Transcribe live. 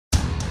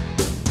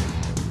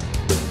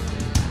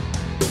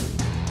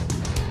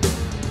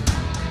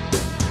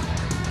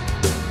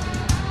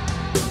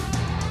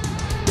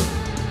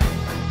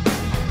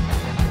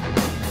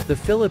The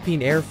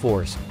Philippine Air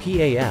Force,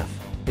 PAF,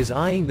 is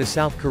eyeing the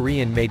South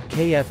Korean-made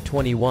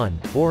KF-21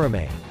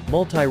 Boramae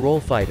multi-role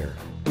fighter,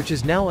 which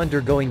is now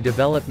undergoing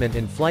development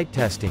and flight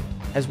testing,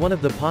 as one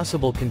of the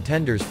possible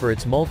contenders for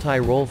its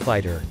multi-role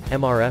fighter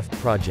MRF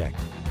project.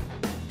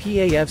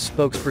 PAF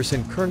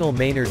spokesperson Colonel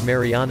Maynard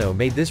Mariano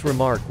made this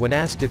remark when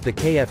asked if the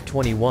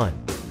KF-21,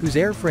 whose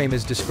airframe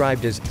is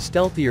described as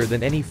stealthier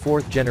than any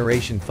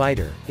fourth-generation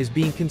fighter, is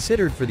being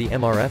considered for the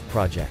MRF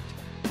project.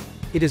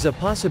 It is a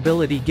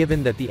possibility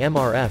given that the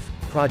MRF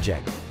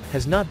project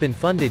has not been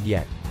funded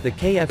yet. The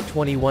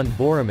KF-21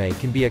 Boramae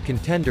can be a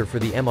contender for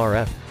the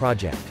MRF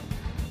project.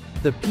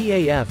 The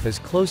PAF is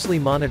closely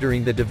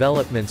monitoring the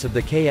developments of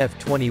the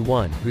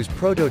KF-21, whose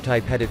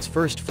prototype had its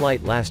first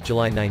flight last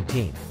July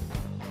 19.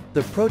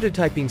 The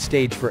prototyping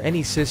stage for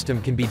any system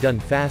can be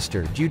done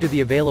faster due to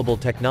the available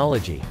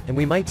technology, and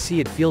we might see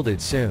it fielded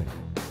soon.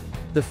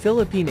 The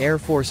Philippine Air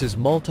Force's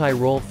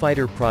multi-role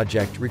fighter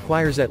project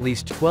requires at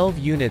least 12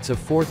 units of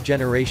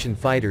fourth-generation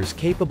fighters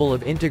capable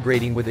of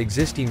integrating with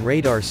existing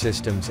radar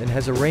systems and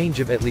has a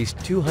range of at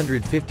least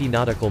 250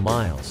 nautical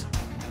miles.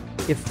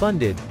 If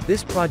funded,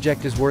 this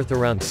project is worth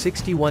around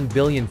 61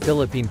 billion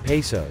Philippine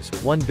pesos,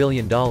 $1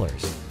 billion.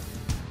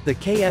 The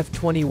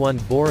KF-21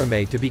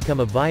 Boramae to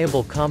become a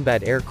viable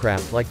combat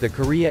aircraft like the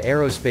Korea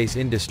Aerospace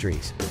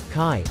Industries,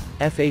 KAI,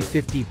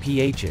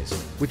 FA-50PHs,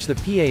 which the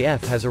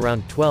PAF has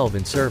around 12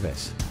 in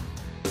service.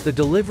 The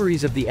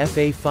deliveries of the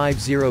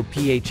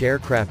FA-50PH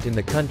aircraft in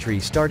the country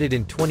started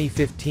in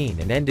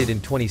 2015 and ended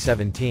in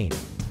 2017.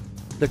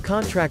 The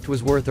contract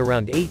was worth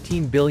around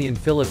 18 billion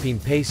Philippine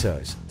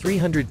pesos,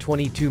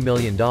 $322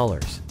 million.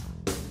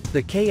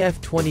 The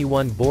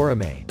KF-21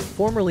 Boramae,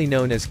 formerly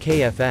known as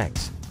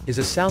KFX, is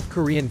a South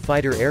Korean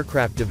fighter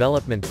aircraft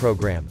development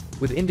program,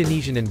 with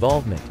Indonesian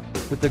involvement,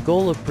 with the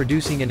goal of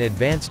producing an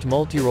advanced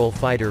multi-role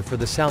fighter for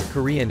the South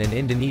Korean and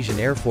Indonesian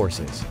air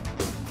forces.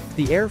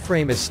 The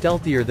airframe is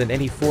stealthier than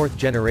any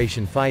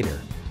fourth-generation fighter,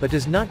 but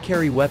does not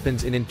carry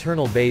weapons in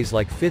internal bays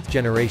like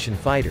fifth-generation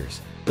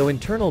fighters, though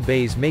internal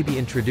bays may be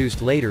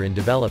introduced later in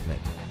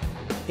development.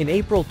 In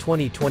April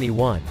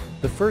 2021,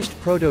 the first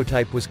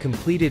prototype was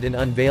completed and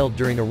unveiled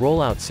during a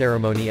rollout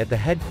ceremony at the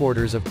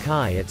headquarters of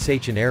KAI at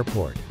Sachin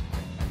Airport.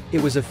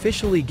 It was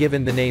officially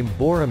given the name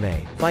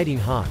Boramae, Fighting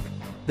Hawk.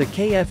 The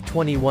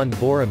KF-21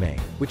 Boramae,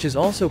 which is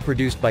also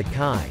produced by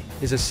KAI,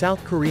 is a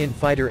South Korean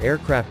fighter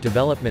aircraft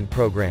development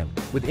program,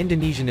 with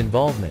Indonesian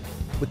involvement,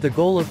 with the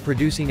goal of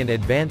producing an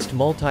advanced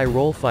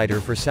multi-role fighter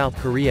for South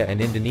Korea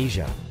and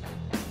Indonesia.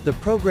 The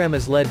program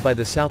is led by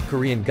the South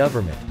Korean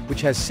government,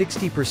 which has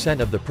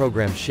 60% of the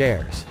program's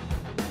shares.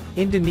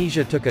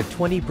 Indonesia took a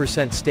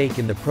 20% stake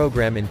in the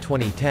program in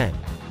 2010,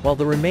 while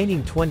the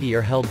remaining 20%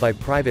 are held by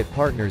private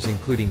partners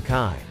including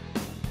KAI.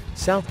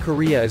 South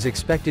Korea is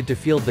expected to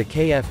field the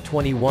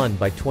KF-21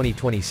 by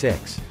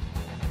 2026.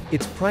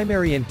 Its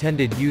primary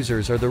intended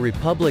users are the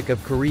Republic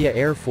of Korea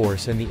Air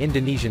Force and the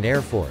Indonesian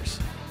Air Force.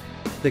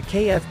 The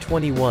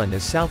KF-21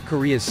 is South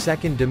Korea's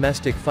second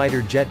domestic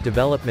fighter jet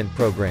development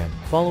program,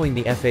 following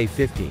the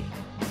FA-50.